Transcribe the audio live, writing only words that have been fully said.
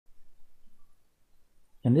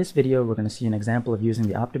In this video, we're going to see an example of using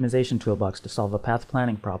the optimization toolbox to solve a path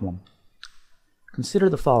planning problem. Consider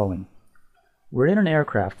the following. We're in an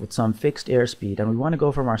aircraft with some fixed airspeed and we want to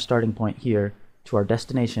go from our starting point here to our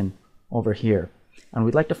destination over here. And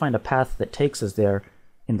we'd like to find a path that takes us there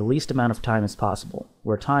in the least amount of time as possible,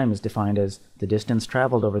 where time is defined as the distance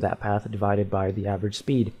traveled over that path divided by the average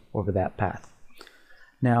speed over that path.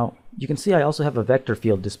 Now, you can see I also have a vector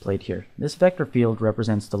field displayed here. This vector field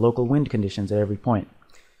represents the local wind conditions at every point.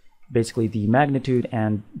 Basically the magnitude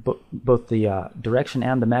and both the direction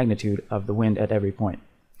and the magnitude of the wind at every point.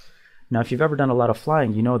 Now if you've ever done a lot of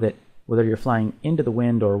flying, you know that whether you're flying into the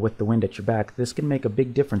wind or with the wind at your back, this can make a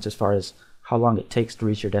big difference as far as how long it takes to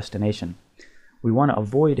reach your destination. We want to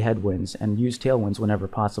avoid headwinds and use tailwinds whenever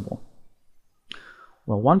possible.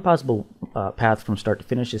 Well, one possible path from start to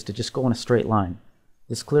finish is to just go in a straight line.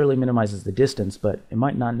 This clearly minimizes the distance, but it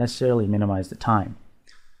might not necessarily minimize the time.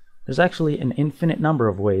 There's actually an infinite number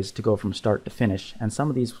of ways to go from start to finish, and some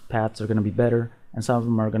of these paths are going to be better and some of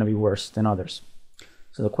them are going to be worse than others.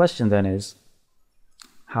 So the question then is,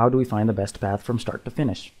 how do we find the best path from start to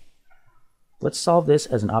finish? Let's solve this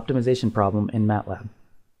as an optimization problem in MATLAB.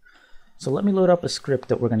 So let me load up a script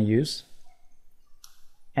that we're going to use.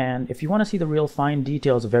 And if you want to see the real fine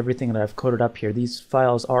details of everything that I've coded up here, these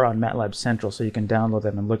files are on MATLAB Central, so you can download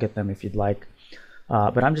them and look at them if you'd like.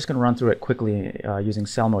 But I'm just going to run through it quickly using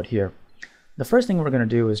cell mode here. The first thing we're going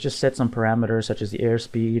to do is just set some parameters such as the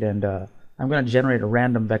airspeed, and I'm going to generate a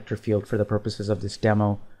random vector field for the purposes of this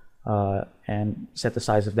demo and set the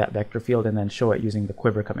size of that vector field and then show it using the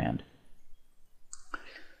quiver command.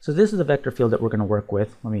 So this is the vector field that we're going to work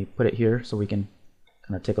with. Let me put it here so we can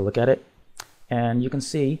kind of take a look at it. And you can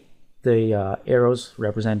see the arrows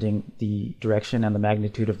representing the direction and the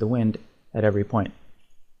magnitude of the wind at every point.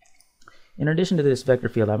 In addition to this vector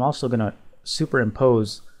field, I'm also going to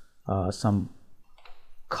superimpose some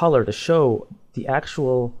color to show the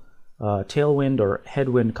actual tailwind or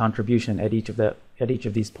headwind contribution at each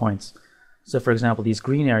of these points. So for example, these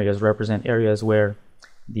green areas represent areas where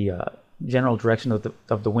the general direction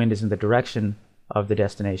of the wind is in the direction of the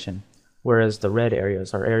destination, whereas the red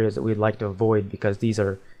areas are areas that we'd like to avoid because these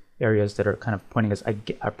are areas that are kind of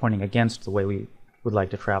pointing against the way we would like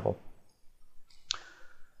to travel.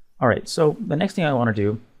 Alright, so the next thing I want to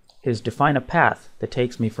do is define a path that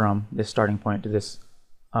takes me from this starting point to this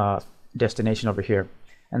destination over here.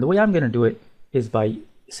 And the way I'm going to do it is by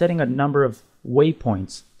setting a number of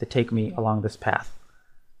waypoints that take me along this path.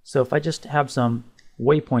 So if I just have some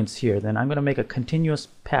waypoints here, then I'm going to make a continuous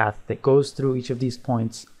path that goes through each of these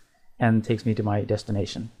points and takes me to my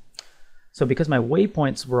destination. So because my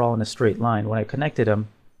waypoints were all in a straight line, when I connected them,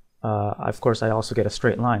 of course I also get a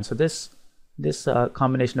straight line. So this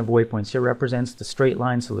combination of waypoints here represents the straight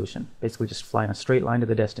line solution, basically just flying a straight line to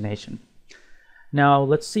the destination. Now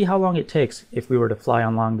let's see how long it takes if we were to fly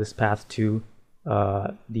along this path to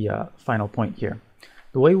the final point here.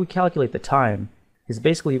 The way we calculate the time is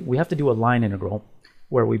basically we have to do a line integral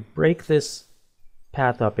where we break this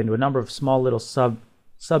path up into a number of small little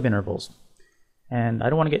sub-intervals. And I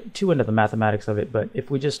don't want to get too into the mathematics of it, but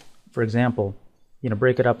if we just, for example,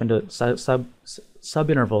 break it up into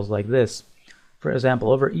sub-intervals like this. For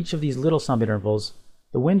example, over each of these little sub-intervals,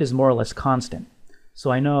 the wind is more or less constant.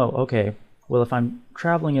 So I know, okay, well, if I'm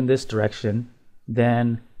traveling in this direction,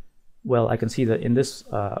 then, well, I can see that in this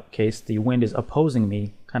case, the wind is opposing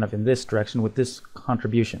me kind of in this direction with this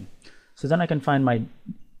contribution. So then I can find my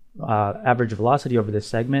average velocity over this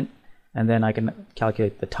segment, and then I can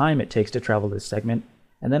calculate the time it takes to travel this segment.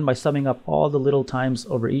 And then by summing up all the little times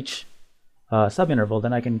over each subinterval,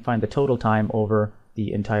 then I can find the total time over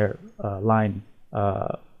the entire line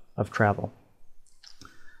of travel.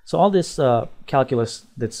 So all this calculus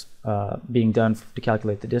that's being done to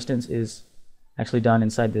calculate the distance is actually done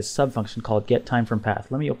inside this subfunction called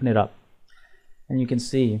getTimeFromPath. Let me open it up, and you can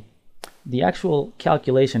see the actual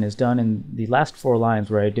calculation is done in the last 4 lines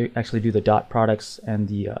where I actually do the dot products and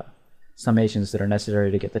the summations that are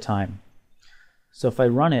necessary to get the time. So if I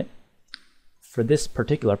run it for this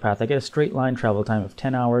particular path, I get a straight line travel time of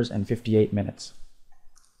 10 hours and 58 minutes.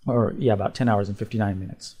 Or yeah, about 10 hours and 59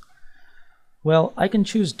 minutes. Well, I can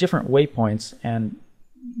choose different waypoints, and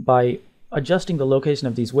by adjusting the location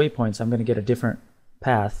of these waypoints, I'm going to get a different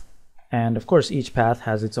path. And of course, each path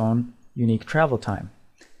has its own unique travel time.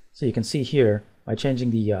 So you can see here, by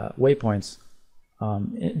changing the waypoints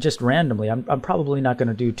just randomly, I'm probably not going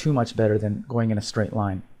to do too much better than going in a straight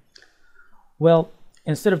line. Well,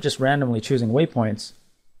 instead of just randomly choosing waypoints,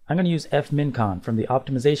 I'm going to use fmincon from the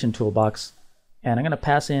optimization toolbox, and I'm going to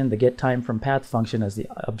pass in the getTimeFromPath function as the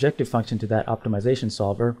objective function to that optimization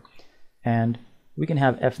solver, and we can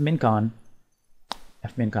have fmincon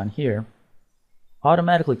fmincon here,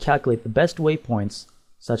 automatically calculate the best waypoints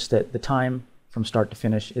such that the time from start to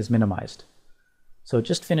finish is minimized. So it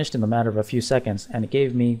just finished in the matter of a few seconds, and it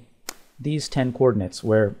gave me these 10 coordinates,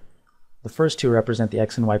 where the first two represent the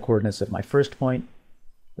x and y coordinates of my first point,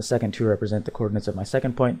 the second two represent the coordinates of my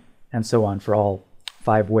second point, and so on for all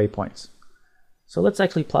 5 waypoints. So let's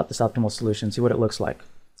actually plot this optimal solution, see what it looks like.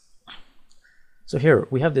 So here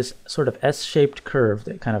we have this sort of S-shaped curve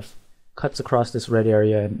that kind of cuts across this red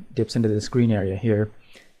area and dips into this green area here,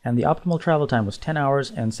 and the optimal travel time was 10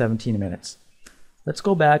 hours and 17 minutes. Let's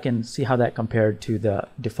go back and see how that compared to the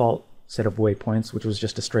default set of waypoints, which was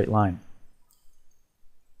just a straight line.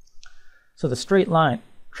 So the straight line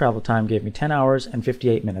travel time gave me 10 hours and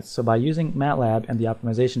 58 minutes. So by using MATLAB and the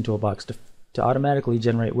optimization toolbox to automatically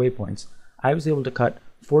generate waypoints, I was able to cut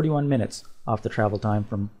 41 minutes off the travel time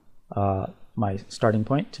from my starting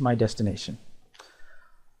point to my destination.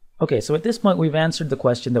 Okay, so at this point we've answered the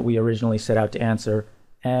question that we originally set out to answer,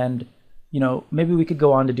 and maybe we could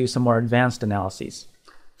go on to do some more advanced analyses.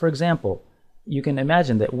 For example, you can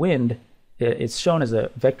imagine that wind, it's shown as a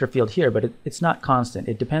vector field here, but it's not constant.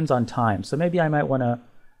 It depends on time. So maybe I might want to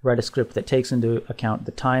write a script that takes into account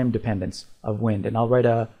the time dependence of wind, and I'll write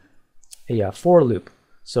a for loop.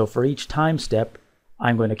 So for each time step,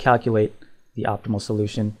 I'm going to calculate the optimal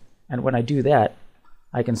solution, and when I do that,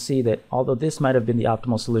 I can see that although this might have been the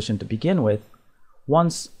optimal solution to begin with,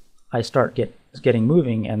 once I start getting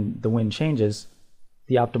moving and the wind changes,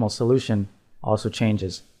 the optimal solution also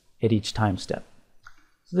changes at each time step.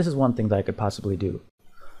 So this is one thing that I could possibly do.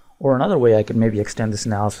 Or another way I could maybe extend this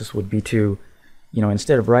analysis would be to,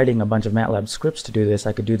 instead of writing a bunch of MATLAB scripts to do this,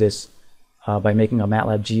 I could do this by making a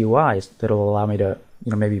MATLAB GUI that'll allow me to,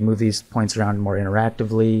 maybe move these points around more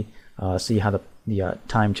interactively, see how the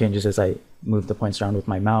time changes as I move the points around with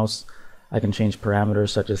my mouse. I can change parameters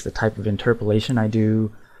such as the type of interpolation I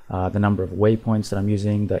do, the number of waypoints that I'm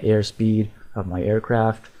using, the airspeed of my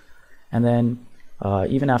aircraft, and then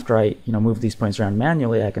even after I move these points around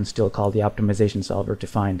manually, I can still call the optimization solver to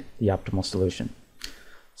find the optimal solution.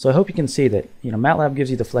 So I hope you can see that MATLAB gives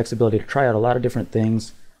you the flexibility to try out a lot of different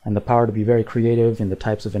things and the power to be very creative in the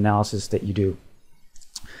types of analysis that you do.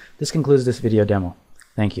 This concludes this video demo.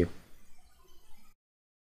 Thank you.